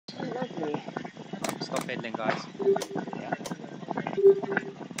Lovely. Stop pedaling, guys. Yeah.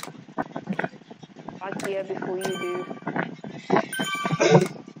 Right here before you do.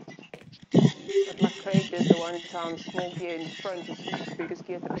 But like Craig did the one time, small gear in front is just the biggest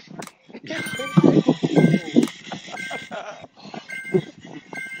gear at the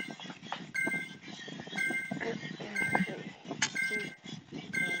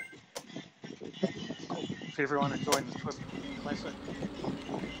Is everyone enjoying the Zwift Classic?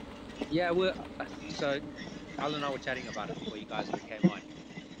 Yeah, so Al and I were chatting about it before you guys all came on.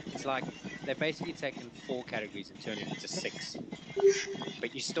 It's like they've basically taken 4 categories and turned it into 6.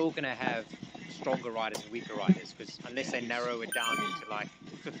 But you're still going to have stronger riders and weaker riders, because unless they narrow it down into like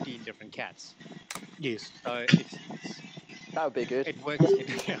 15 different cats. Yes. So That would be good. it works.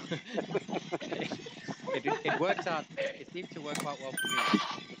 It worked out. It seemed to work quite well for me.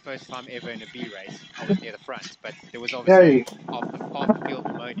 The first time ever in a B race, I was near the front, but there was obviously half the field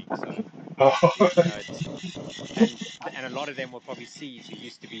were moaning. So, and a lot of them were probably C's who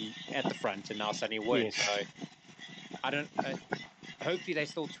used to be at the front and now suddenly weren't. Yes. So I don't. Hopefully they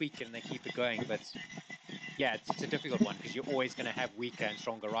still tweak it and they keep it going, but yeah, it's a difficult one because you're always going to have weaker and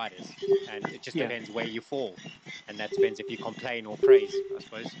stronger riders, and it just depends where you fall, and that depends if you complain or praise, I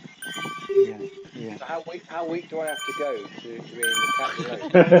suppose. Yeah. So how weak do I have to go to be in the category?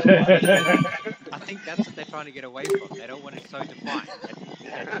 I think that's what they're trying to get away from. They don't want it so defined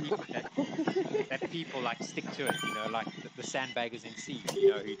that people like stick to it, you know, like the sandbaggers in C, you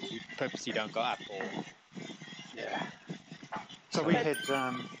know, who purposely don't go up. Or Yeah. So we had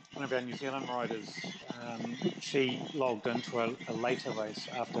one of our New Zealand riders, she logged into a later race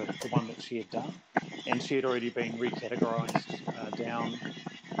after the one that she had done, and she had already been recategorised down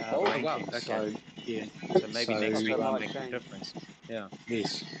Oh, ranking. wow, okay. So, yeah. So maybe next week will make a difference. Yeah.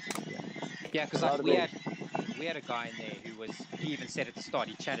 Yes. Yeah, because like we had a guy in there he even said at the start,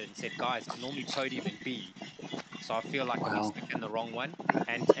 he chatted and said, guys, I'm normally podium in B, so I feel like I'm stuck in the wrong one.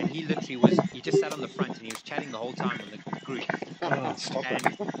 And he literally he just sat on the front and he was chatting the whole time on the group. Oh, stop And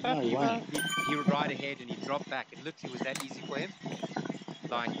it. No way. he would ride ahead and he'd drop back. It literally was that easy for him.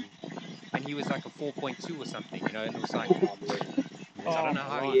 Like, and he was like a 4.2 or something, you know, and it was like, so I don't know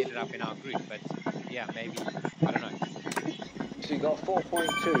how he ended up in our group, but yeah, maybe, I don't know. So you got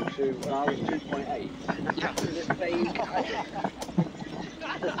 4.2 to, and I was 2.8. Yeah. The same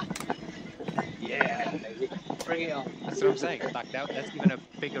Yeah, bring it on. That's what I'm saying. Like that's even a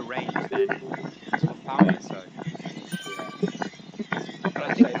bigger range than Zwift Power. So, but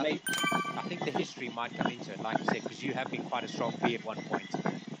I think the history might come into it, like you said, because you have been quite a strong B at one point,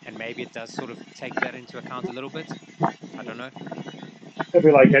 and maybe it does sort of take that into account a little bit. I don't know. It'd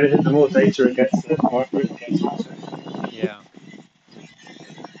be like anything, the more data it gets, the more it gets faster. Yeah.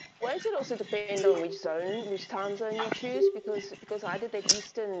 Won't it also depend on which time zone you choose? Because I did that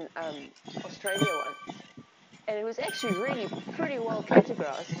Eastern Australia one, and it was actually really pretty well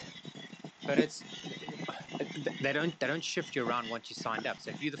categorized. But they don't shift you around once you signed up.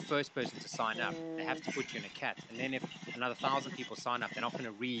 So if you're the first person to sign up, they have to put you in a cat, and then if another 1,000 people sign up, they're not going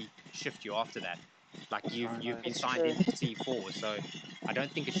to re-shift you after that. Like you've been signed into C4, so I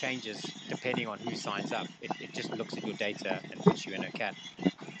don't think it changes depending on who signs up. It just looks at your data and puts you in a cat.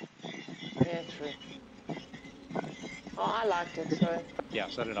 Yeah, true. Oh, I liked it, so. Yeah,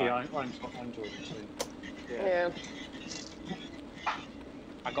 so did I enjoyed it too. Yeah.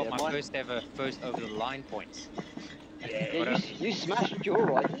 I got my first over the line points. Yeah, you smashed your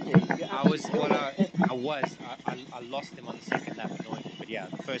ride, didn't you? I lost him on the second lap, annoyingly. But yeah,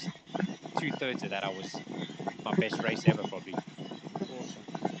 the first 2/3 of that, I was my best race ever, probably. Awesome.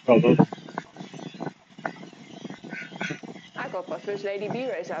 Well done. I got my first Lady B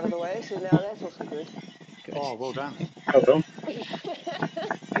race out of the way, so now that's also good. Oh, well done. Well done.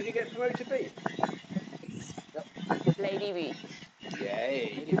 Did you get promoted to B? Lady B.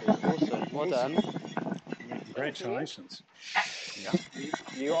 Yay. Awesome. Well done. Yeah, congratulations. Yeah.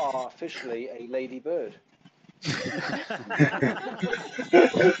 You are officially a lady bird.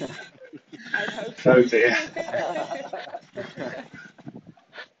 I'd hope so. Oh dear.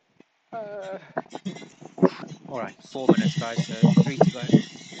 All right, 4 minutes, guys. So 3 to go.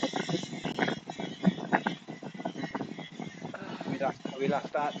 Are we last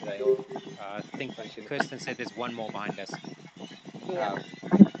start today, or? I think Kirsten said there's one more behind us. Yeah.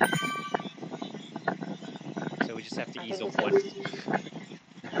 So we just have to ease off one.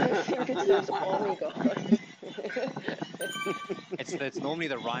 I think it's those army guys. It's normally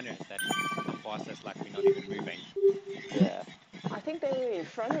the rhinos that come past us like we're not even moving. Yeah. I think they were in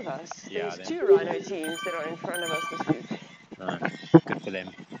front of us. Yeah, There's 2 rhino teams that are in front of us this week. Good for them.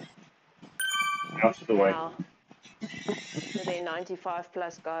 Out of the way. Wow. So they're 95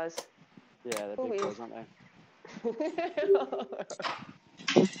 plus guys. Yeah, they're big boys, aren't they?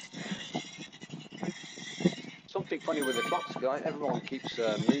 Something funny with the clocks, guy. Everyone keeps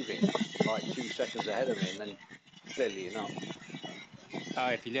moving like 2 seconds ahead of me, and then clearly you're not.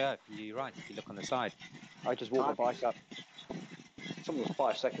 Oh, you're right. If you look on the side. I just walked my bike up. Someone was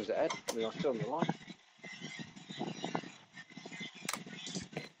 5 seconds ahead. I mean, I'm still on the line.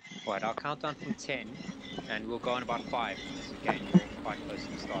 Right, I'll count down from 10, and we'll go on about 5. Because again, you're quite close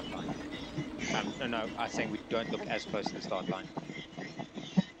to the start line. No, I'm saying we don't look as close to the start line.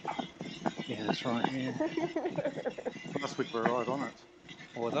 Yeah, that's right. Yeah. Last week we were right on it.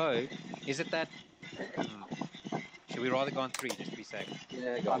 Although, is it that? Should we rather go on 3 just to be safe?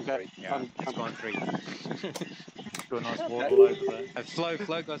 Yeah, go on 3. Yeah, let's go on 3. Do a nice waddle over there.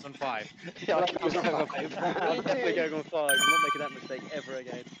 Flo goes on 5. Yeah, I goes on 5. I'm definitely going on 5. I'm not making that mistake ever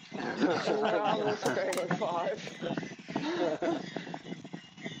again. I'm also going on 5.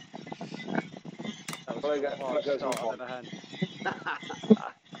 That was the fastest start I've ever had.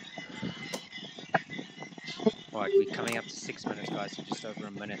 Right, we're coming up to 6 minutes, guys, so just over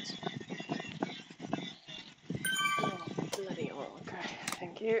a minute. Oh, bloody hell. Okay,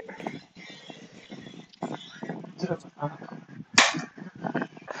 thank you.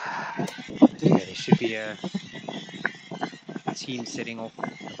 Yeah, there should be a team setting off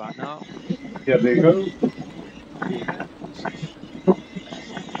about now. Yeah, there you go. There you go.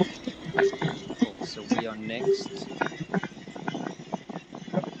 Cool, so we are next.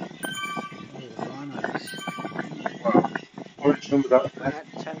 Wow. Orange number that. They had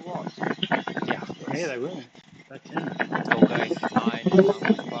 10 watts. Yeah. Yeah, they will. That's in. Still going. 9,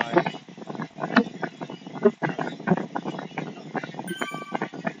 5.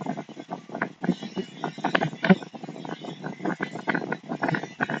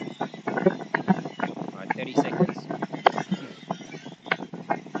 Right, 30 seconds.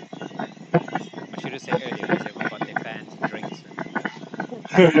 I should have said earlier because everyone got their fans and drinks.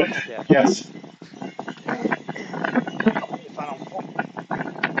 Yeah. Yes.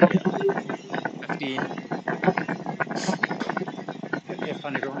 15. Yeah,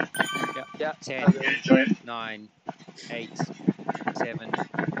 fun everyone. Yeah. 10, Enjoy it. 9, 8, 7,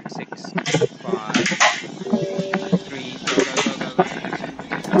 6, 5, 4, 3, go,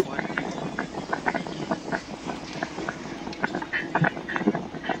 2, 1.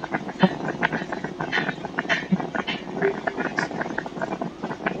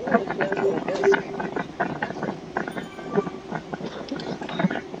 Oh, it feels got a disc.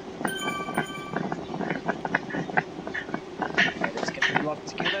 Okay, let's get the block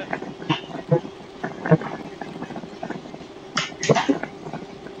together.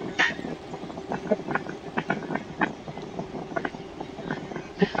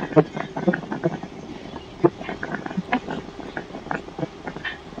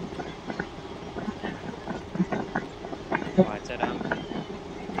 Right, at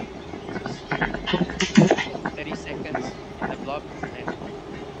 30 seconds in the blob, and then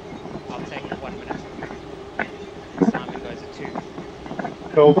I'll take 1 minute. Simon goes at 2.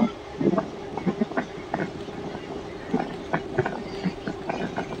 Cool.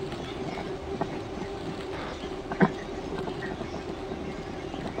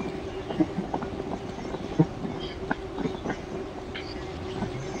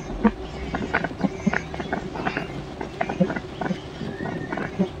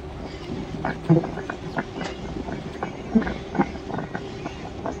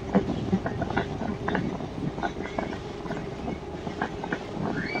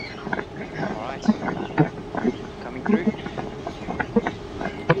 Alright, coming through.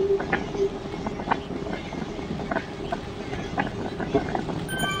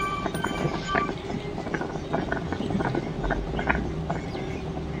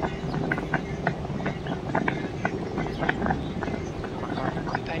 My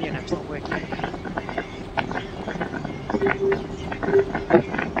companion app's not working.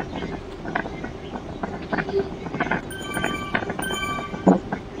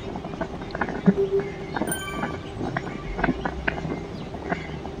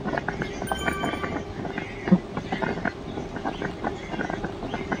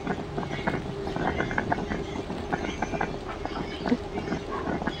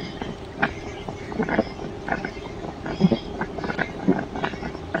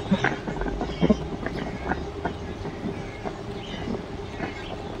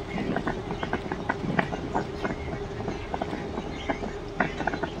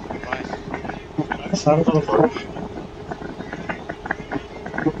 Right, Sounds on the floor.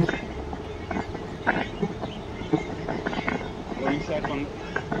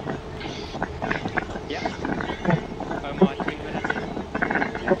 yeah.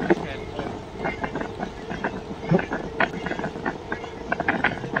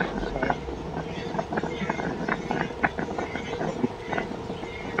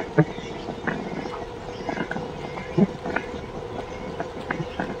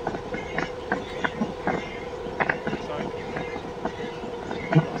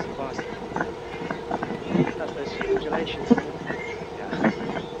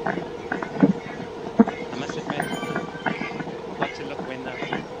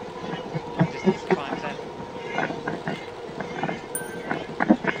 Distance times that.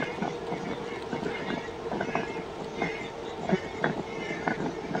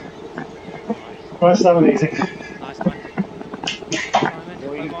 Right, Simon, easy. Nice one. Simon,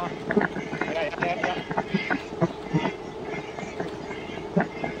 Going. one more. Yeah.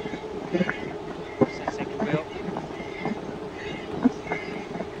 Just that second wheel.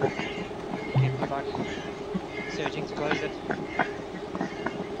 Careful about surging to close it.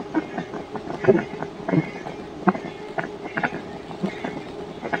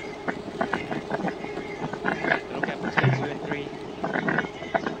 Little gap between 2 and 3.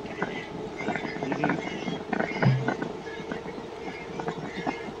 Easy.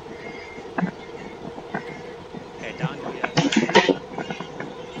 Okay, down to the other side.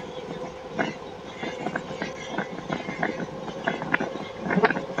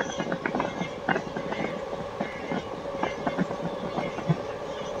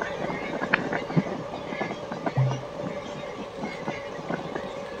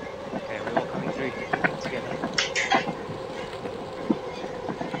 Okay, we're all coming through together.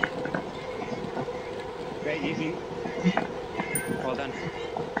 Okay, easy. Well done.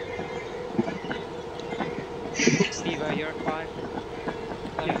 Steve, you're at 5.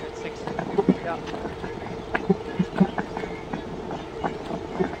 You're at 6. Yeah.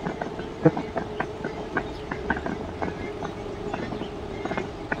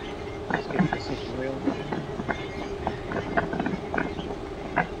 Let's get the second wheel.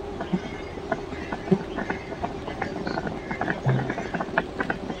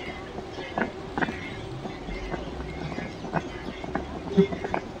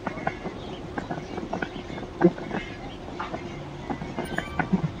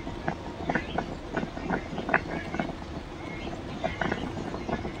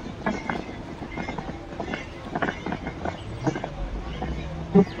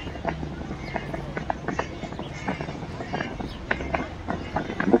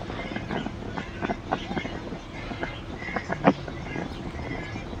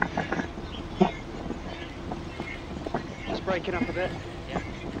 Just breaking up a bit. Yeah.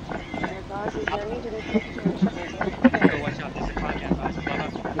 Yeah, guys, there's no need to be too much noise. Oh, watch out, there's a climb gap, guys. Blow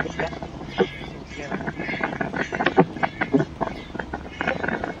up. All together.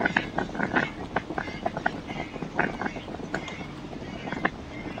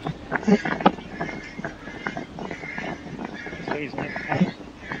 Please, mate.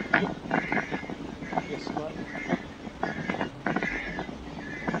 Yes, mate.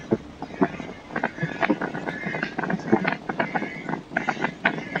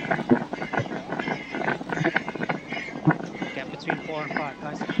 Gap between 4 and 5,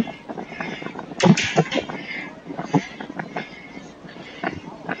 guys.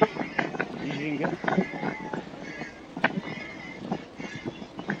 Easy and good.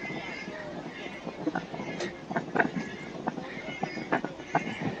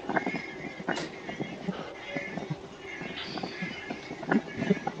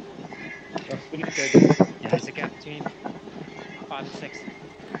 That's pretty good. Yeah, there's a gap between 5 and 6.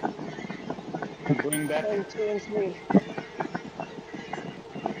 Going back. 1, 2, and 3.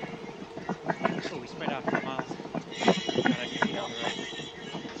 Oh, we spread out for miles. That I can see down the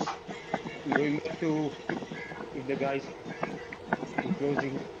road. Going back to if the guys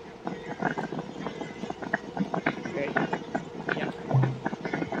closing. Okay. Yeah.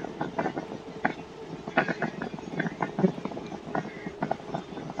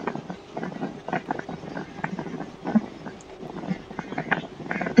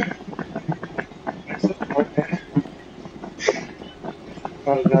 Okay.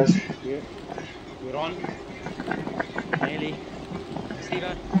 Alright, guys. You're on. Nearly. Steve,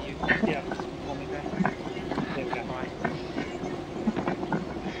 you Yeah. call me back. Okay. Fine.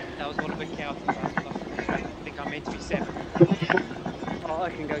 That was all a bit chaotic, guys. I think I'm meant to be 7. Oh, I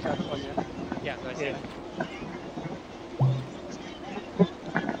can go to one, yeah. Yeah, go 7. Yeah.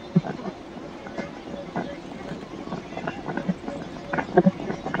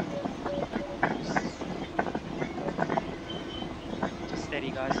 Just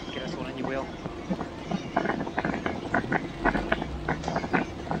steady, guys. Get us all on your wheel.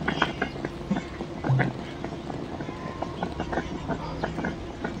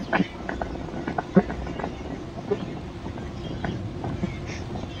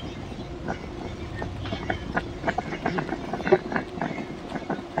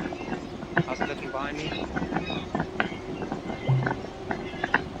 How's it looking behind me?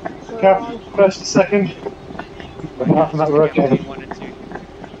 Cap, first, second. But half of that were okay. 1 and 2.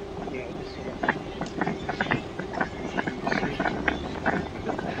 Yeah.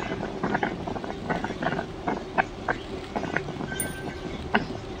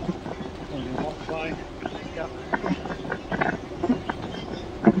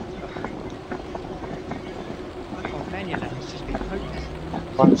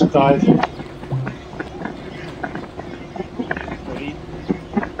 just died. Ready?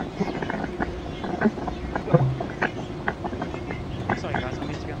 Sorry guys, I'm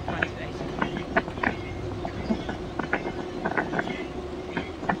meant to be on the front today.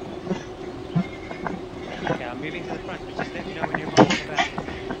 Okay, I'm moving to the front, but just let me know when you're on the back.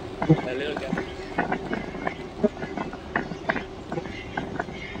 A little gap.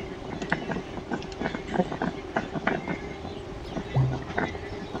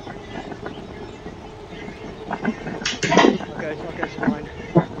 Okay, it's fine.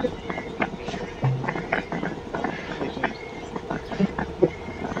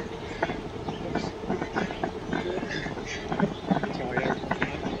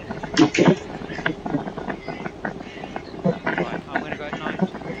 Right, I'm going to go at 9.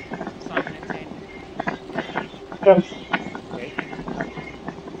 Simon at 10. Yep. Okay.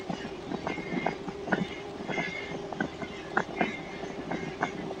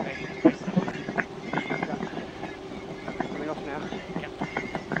 Okay, rest up. Coming off now.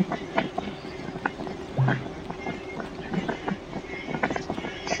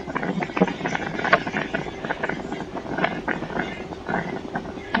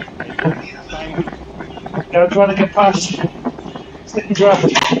 Yeah, I'm trying to get past sticky draft.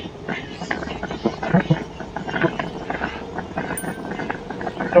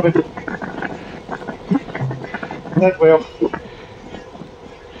 Coming. That wheel.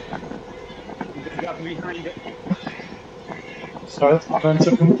 Got behind it. Sorry, that's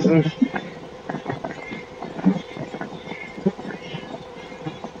momentum coming through.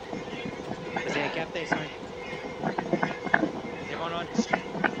 Is there a gap there, sorry? Everyone on?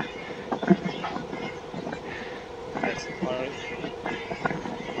 Yes. All right.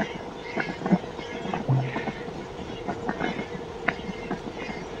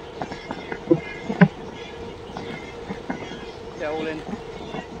 Yeah, all in.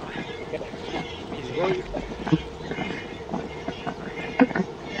 Easy boy.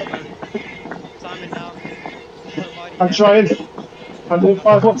 Simon now. Oh, Marty, I'm trying. I'm doing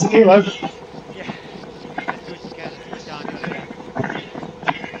 5 watts a kilo. Yeah. Let's do what you can. Put down your gap.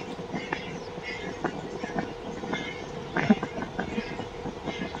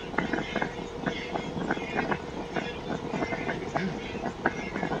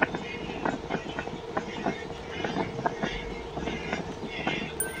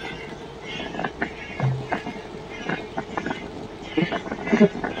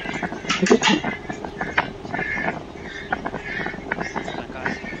 Come on,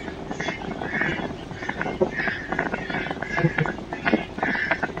 guys.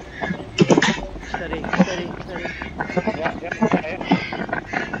 Steady. Yeah.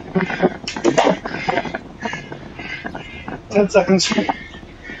 10 seconds.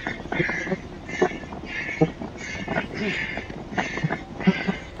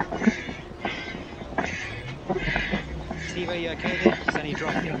 Steve, are you okay there? He's only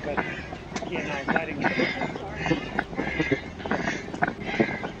dropped in. But yeah, no, I was letting it.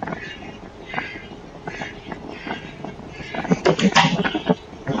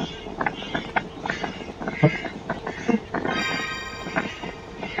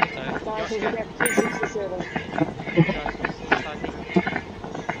 So, Guys, Josh, we'll go. get 267. Josh, slightly.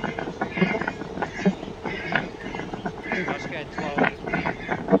 Josh, go at 12.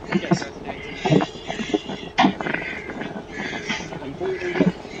 Yes. Go at 13. I'm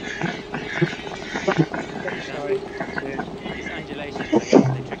pulling. Sorry. These undulations are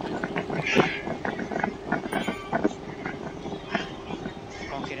tricky.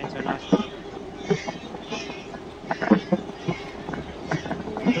 Can't get into a nice rhythm.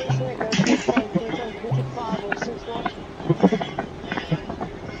 Isn't it go to 5 or 6 watts?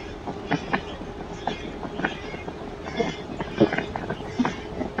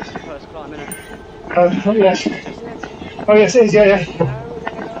 First climb, innit? Oh, yes. Let's Oh, yes, it is. Yeah, yeah. now we're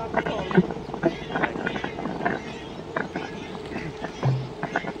going to go up the pond.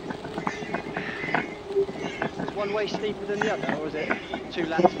 Is one way steeper than the other, or is it 2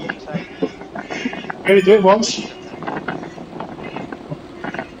 laps, would you say? Really do it once.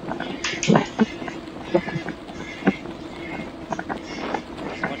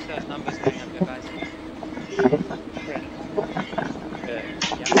 Watch those numbers going up there, guys.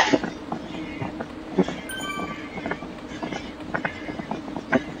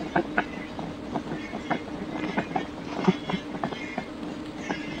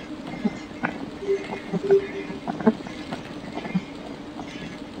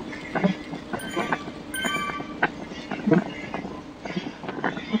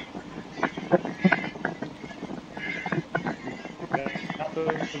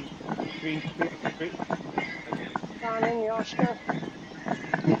 Green, Simon, Yoshka.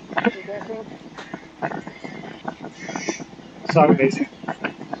 time meeting.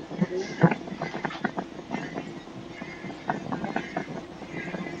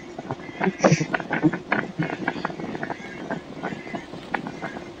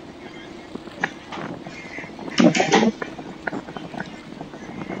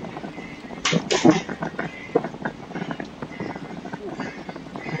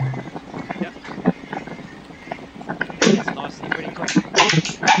 Yep. It's nicely pretty quick.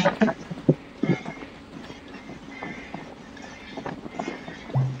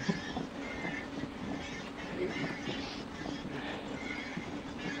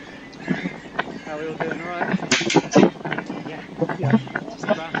 How are we all doing, alright? Yeah. Yeah. Just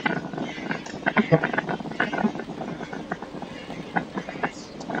about.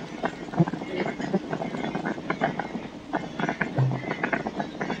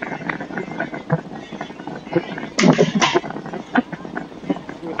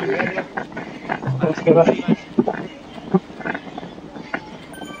 Let's go back. Pretty much.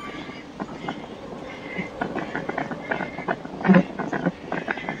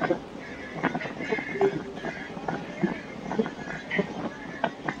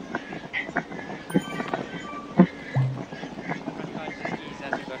 Front guys just ease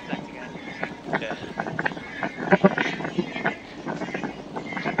as we go flat again.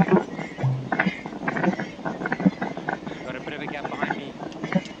 Got a bit of a gap behind me.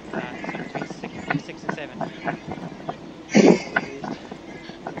 Between six and 7.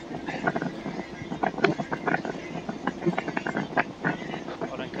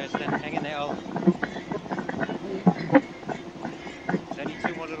 Hold on, Kirsten. Hang in there, Ol. There's only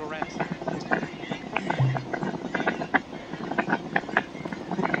 2 more little ramps.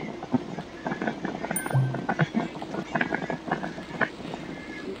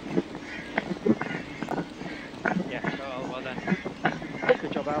 Yeah, go Ol, well done.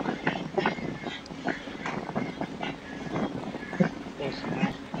 Good job, Al. Awesome.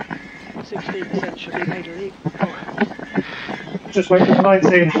 16% should be major league. Just waiting for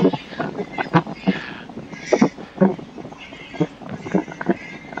 19.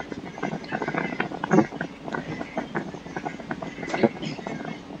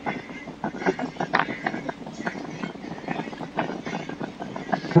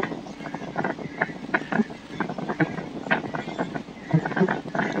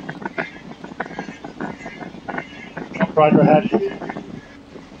 Rider ahead.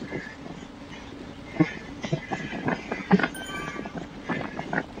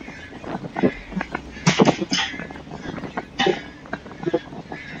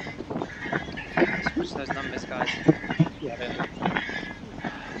 Just push those numbers, guys. Yeah.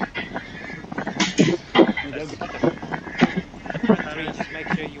 Front 3, just make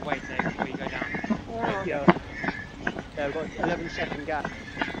sure you wait there before you go down. Yeah. Yeah. Yeah, we've got 11-second gap.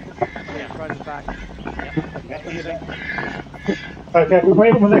 Yeah, front and back. Okay, we're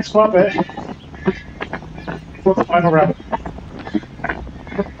waiting on the next one bit. For the final round.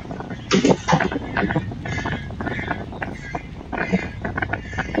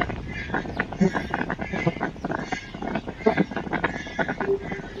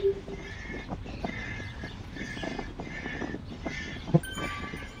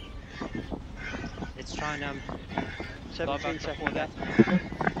 Let's try and 17 second gap.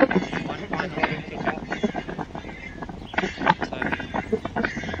 One final kick up. So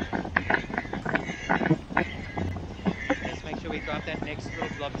let's make sure we got that next little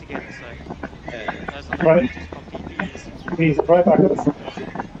block together. So those are Right. just completely easy. He's right back at the front.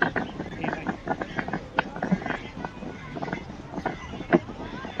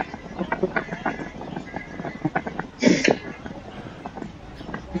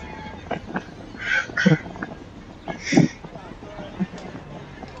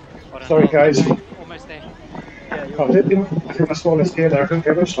 Hold on, Sorry, guys. Almost there. Yeah, you're Oh, I didn't my smallest gear there. I couldn't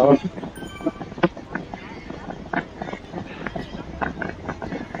get much slower. Okay,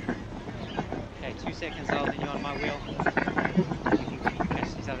 2 seconds, Al, then you're on my wheel. You can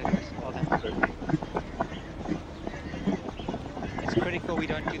catch these other guys. Well done. It's critical we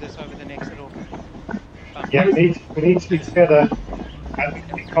don't do this over the next little bump. Yeah, we need to be together and we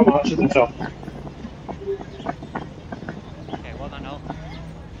can come out to the top. Okay, well done, Al.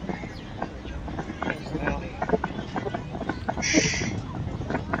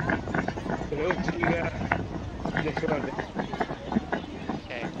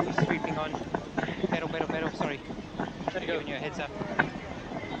 Okay, we're sweeping on. Pedal, sorry. Giving you a heads up.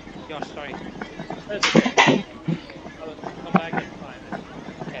 Josh, sorry.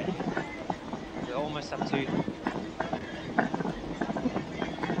 Okay. We're almost up to.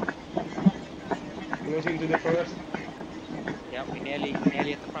 Closing to the first. Yeah, we're nearly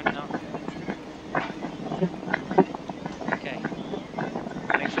at the front now. Okay.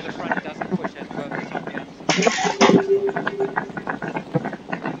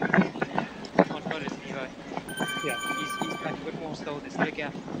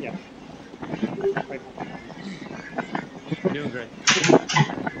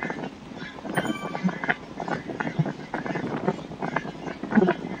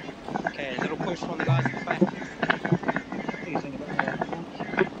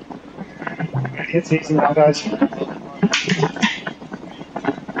 It's easy now, guys.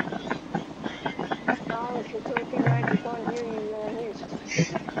 Now, if you're talking, mate, we can't hear you. You're on mute.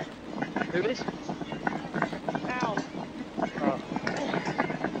 Who is? Ow. Oh,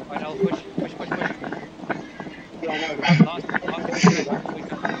 Right, I'll push. yeah, I know. Last bit to do it.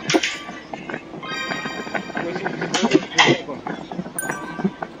 Quicker. We'll get one.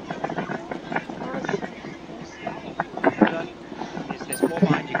 There's 4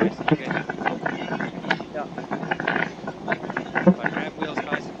 behind you guys. You're good. Yeah. Right, grab wheels,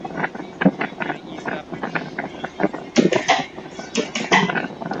 guys. Gonna ease it up.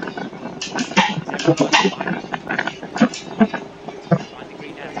 Is everyone got behind you? Behind the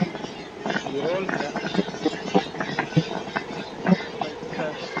green hat. You all? Yeah.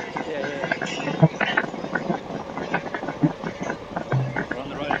 Yeah. We're on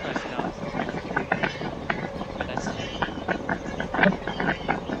the roller coaster now. But that's a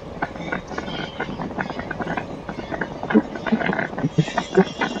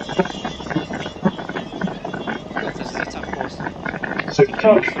tough course. Super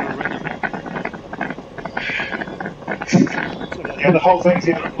tough. Sort of rhythm. Yeah, the whole thing's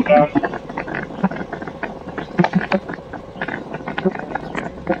either up or down.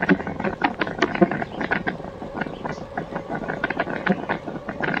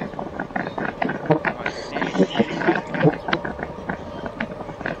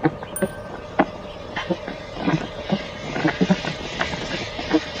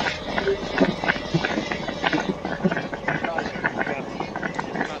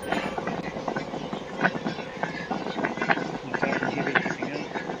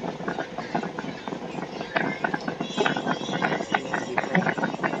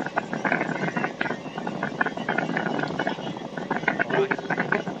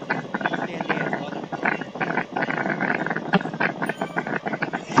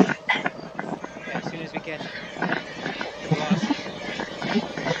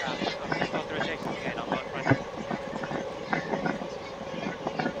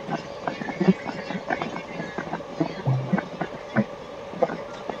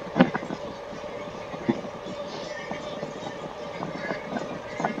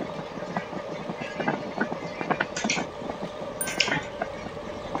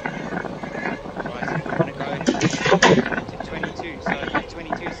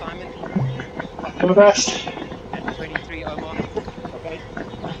 Do the best. And 23, Omar. Okay.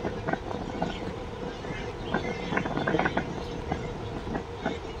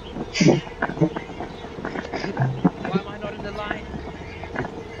 Why am I not in the line?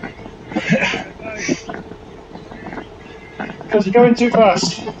 Because you're going too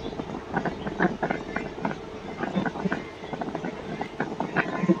fast.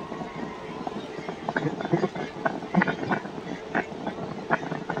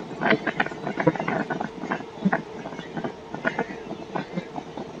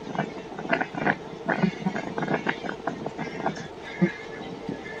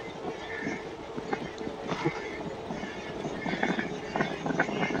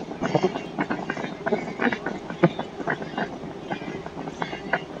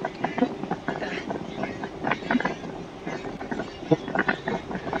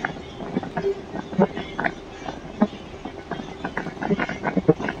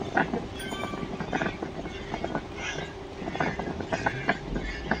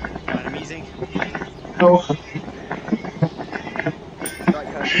 Quite amazing. No. Right,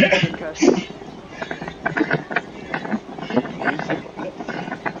 Kirsty. Kirsty.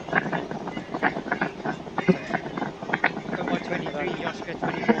 Omar 23, Yoshka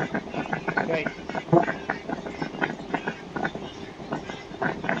 24. Okay.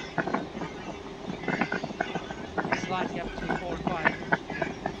 Slightly up to 4 and 5.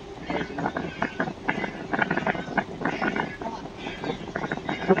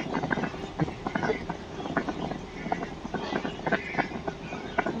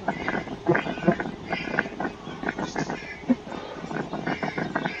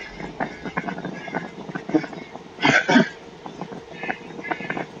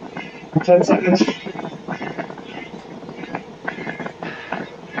 Ten seconds.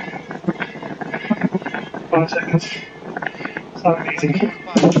 5 seconds. Start easy.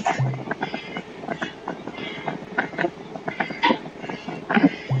 5.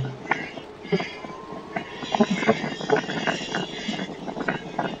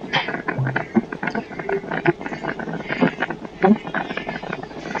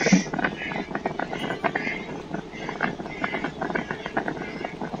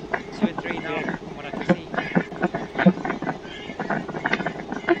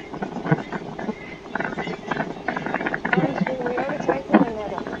 Will we overtake one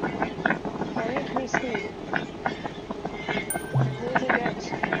another?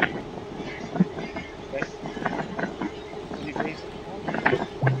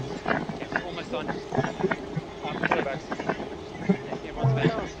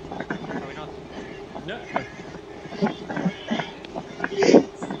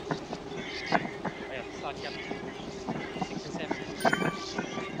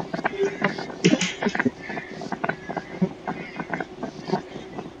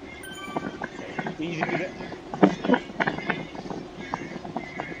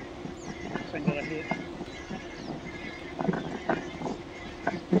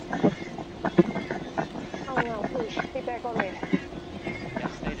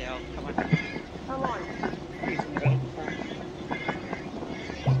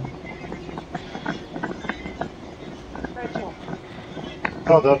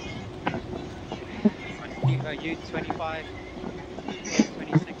 Well done. Steve, are you 25,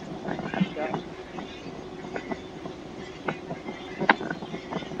 26? Yeah.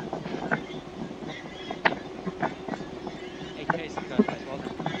 Eight Ks to go, guys. Well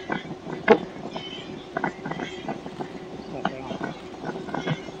done. Stop down.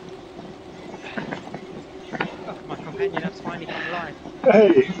 Oh, my companion app's finally come live.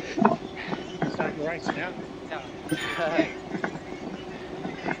 Hey! Start your race now. Yeah.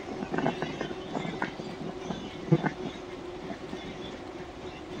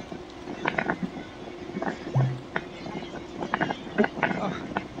 Oh,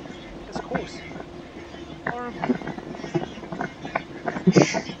 this course. Horrible.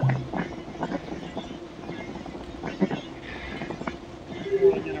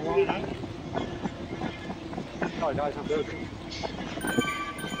 Rolling in a rhino. Sorry guys, I'm broken.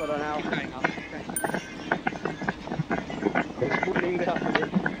 Got on out. Going up. It's wheeling me up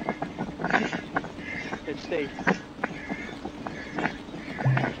again. It's steep.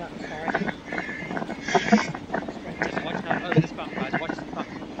 Sorry. Just watch now over this bump, guys. Watch this bump.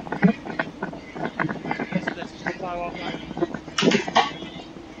 This. Slow off, mate.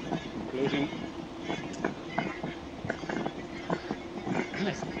 Losing.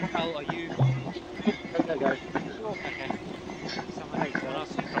 Al, are you? Okay guys. Okay. Someone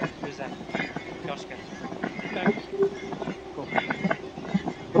else. Who's that? Joshka. Okay. Cool.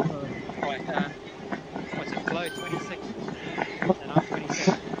 Right. What's it? Flow 26. And I'm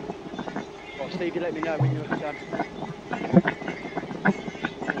 27. Well, Steve, you let me know when you're done.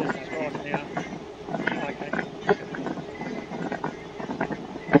 This is right now. Okay.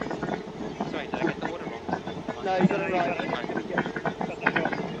 Sorry, did I get the order wrong? No, you got it right. Got the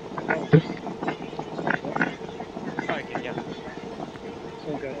job. Sorry, kid, yeah. It's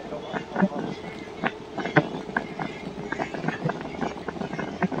all good.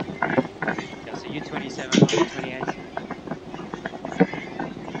 Yeah, so you're 27, I'm 28.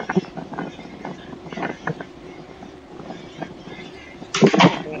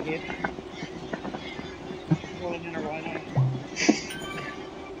 All here. Rolling in a rhino.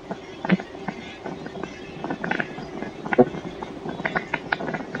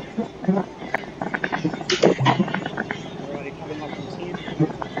 Alrighty, coming up from here.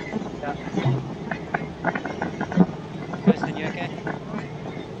 Yeah. Kirsten, you okay?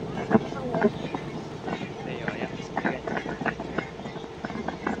 There you are, yeah. Okay.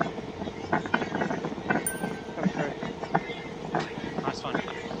 Come through. Nice one.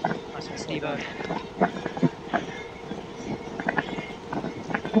 Nice one, Steve-O.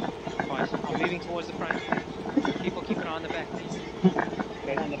 Right, I'm moving towards the front. People keep an eye on the back, please.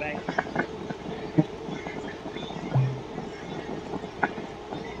 Go on the bank.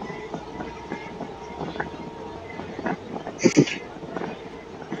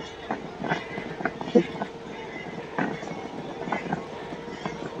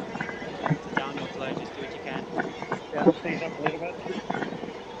 It's a downhill flow, just do what you can. Yeah. Push these up a little bit.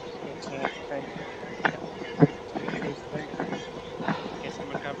 Just, Okay. release the bank. Get some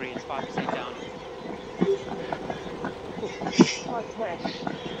recovery, it's 5% down. Oh, crash.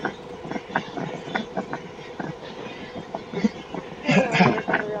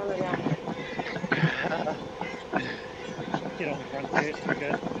 Get on the front first, we're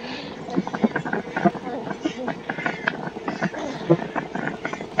good.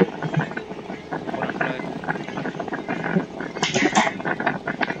 Hold on, flow.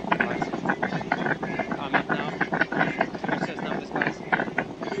 Right. I'm up now. Watch those numbers, guys.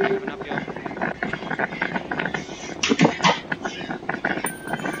 Moving uphill.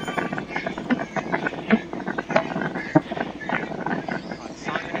 Right,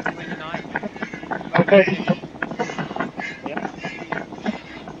 Simon is 29. Okay. Yep.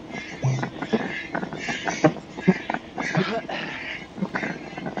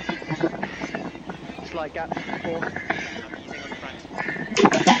 Slight gap before. I'm easing on the front.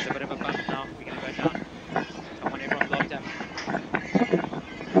 There's a bit of a bump now. We're going to go down. I want everyone locked up.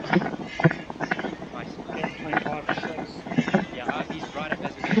 Right. Yep, 25 to 6. Yeah, he's right up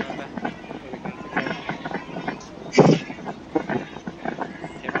as we go over. There we go.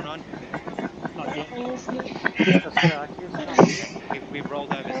 Is everyone on? Not yet. Just We've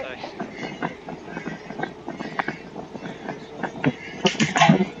rolled over, so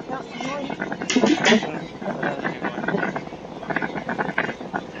everyone.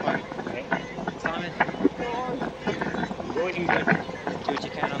 Right. Simon, Joining good. do what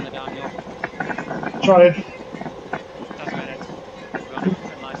you can on the downhill. Trying. Doesn't matter. We're on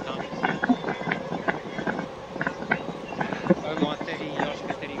a nice time. Omar 30,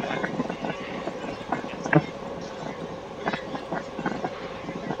 Yoshka 31. Yes.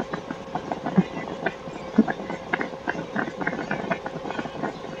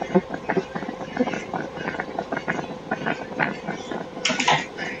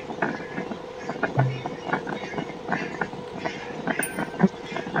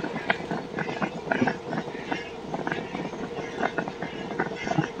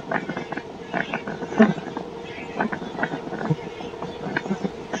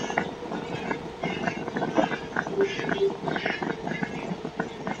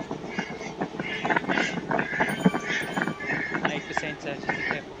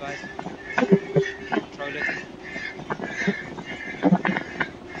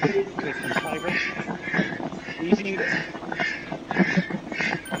 Clifton's favourite. Easy.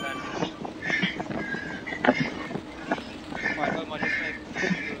 Well done. Right, Omar, just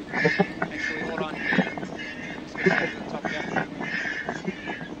make sure we hold on. Especially at the top here.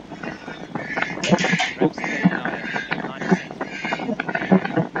 Ramps again now, yeah. 9%.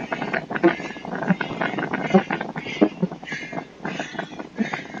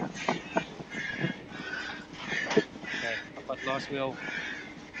 Okay, I've got last wheel.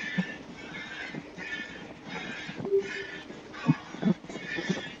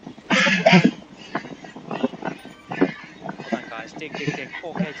 Hold on, guys. Dig.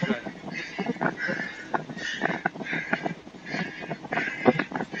 4K to go.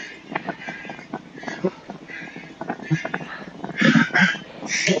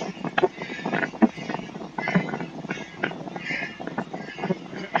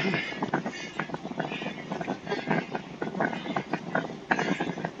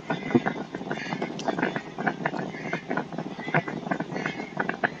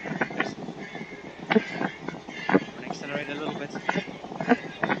 Accelerate a little bit.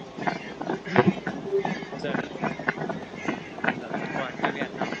 So, right, where we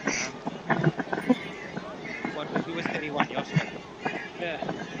at now? Who was 31? Yoshka? Yeah.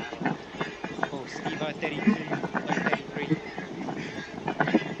 Oh, Steve 32, 33.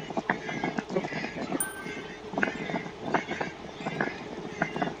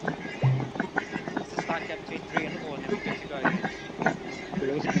 It's a slight gap between 3 and 4, and then we're good to go.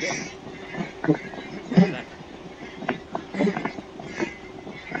 Well done.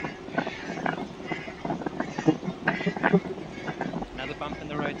 Another bump in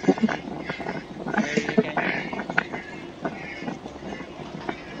the road. Ready again.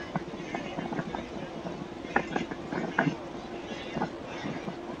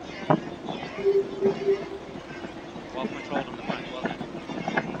 Well controlled on the front. Well done.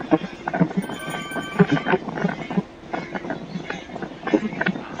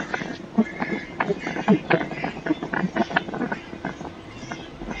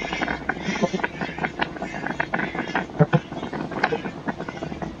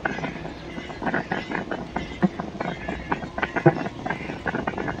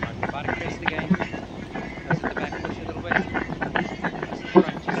 About to crest again. Goes at the back, push a little bit. Goes to the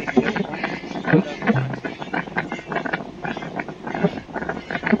front, just load over the front.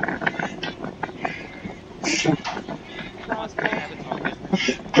 Nice big avatar, isn't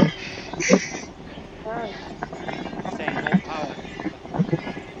Right. it? Saying more power.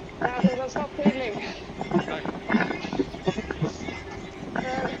 Now because I stopped pedaling. Go.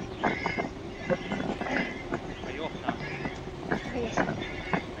 Are you off now? Yes.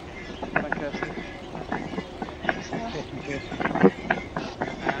 Thank you.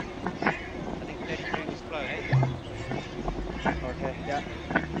 I think 33 was slow, eh? Okay, yeah.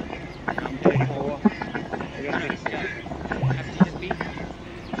 Now 34. Yeah. Happy to just beat.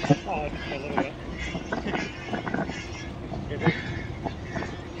 Oh, a little bit.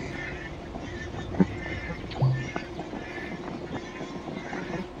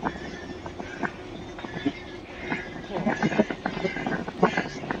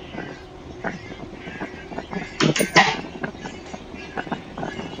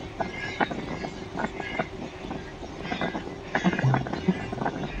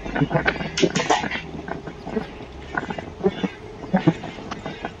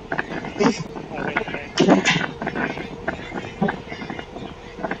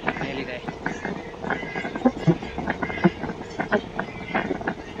 Nearly there.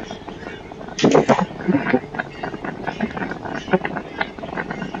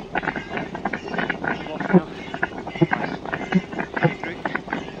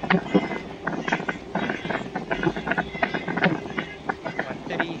 About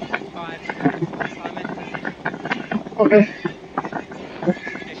 35, Simon. Okay.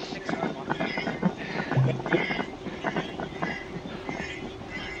 36, Omar.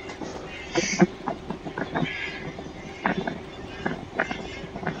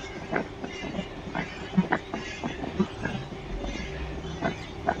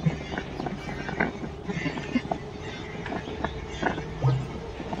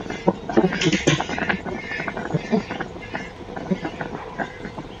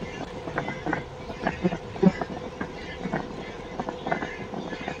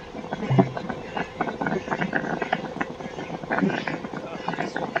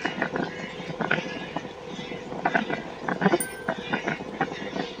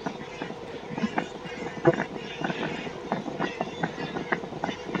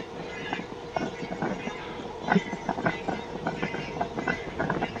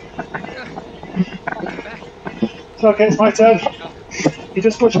 It's okay, it's my turn. Oh. You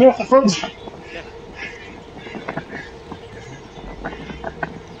just switched me off the front. Yeah.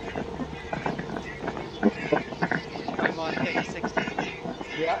 Going on 30, 60.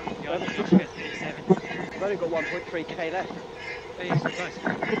 Yeah. You're on the pitch, good, 37. I've only got 1.3k left. Oh, you're so close.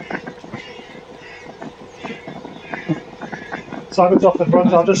 Simon's off the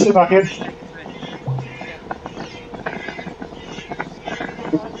front, I'll just sit back in.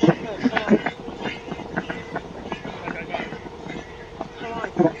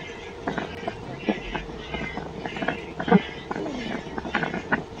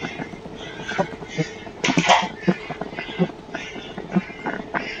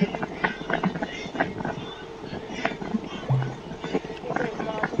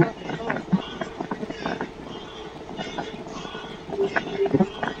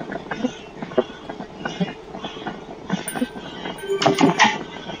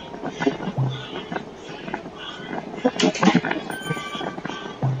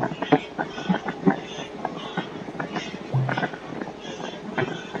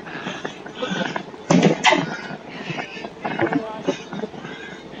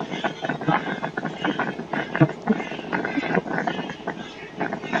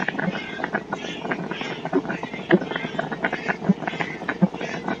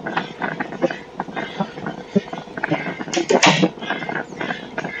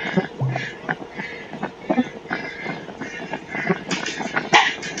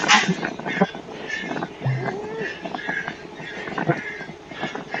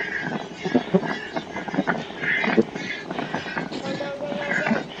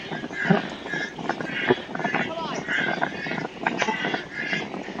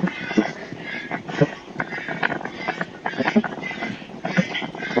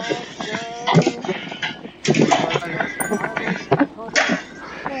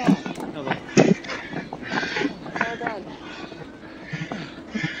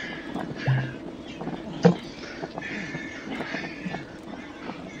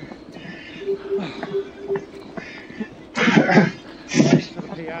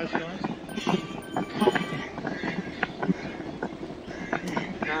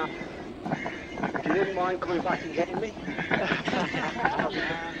 Now, if you wouldn't mind coming back and getting me.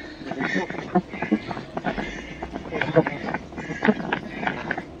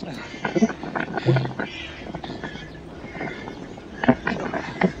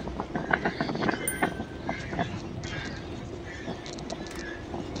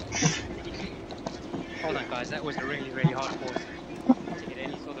 Hold on, guys, that was a really, really hard course to get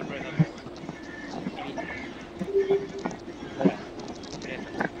any sort of rhythm.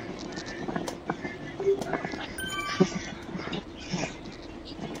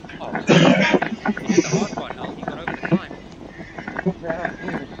 The hard part, Al, you got over the time.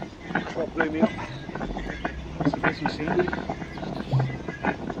 That's what blew me up. What's the best you've seen?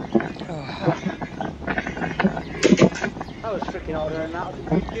 That was freaking harder than that.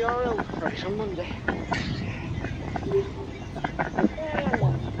 The RL race on Monday.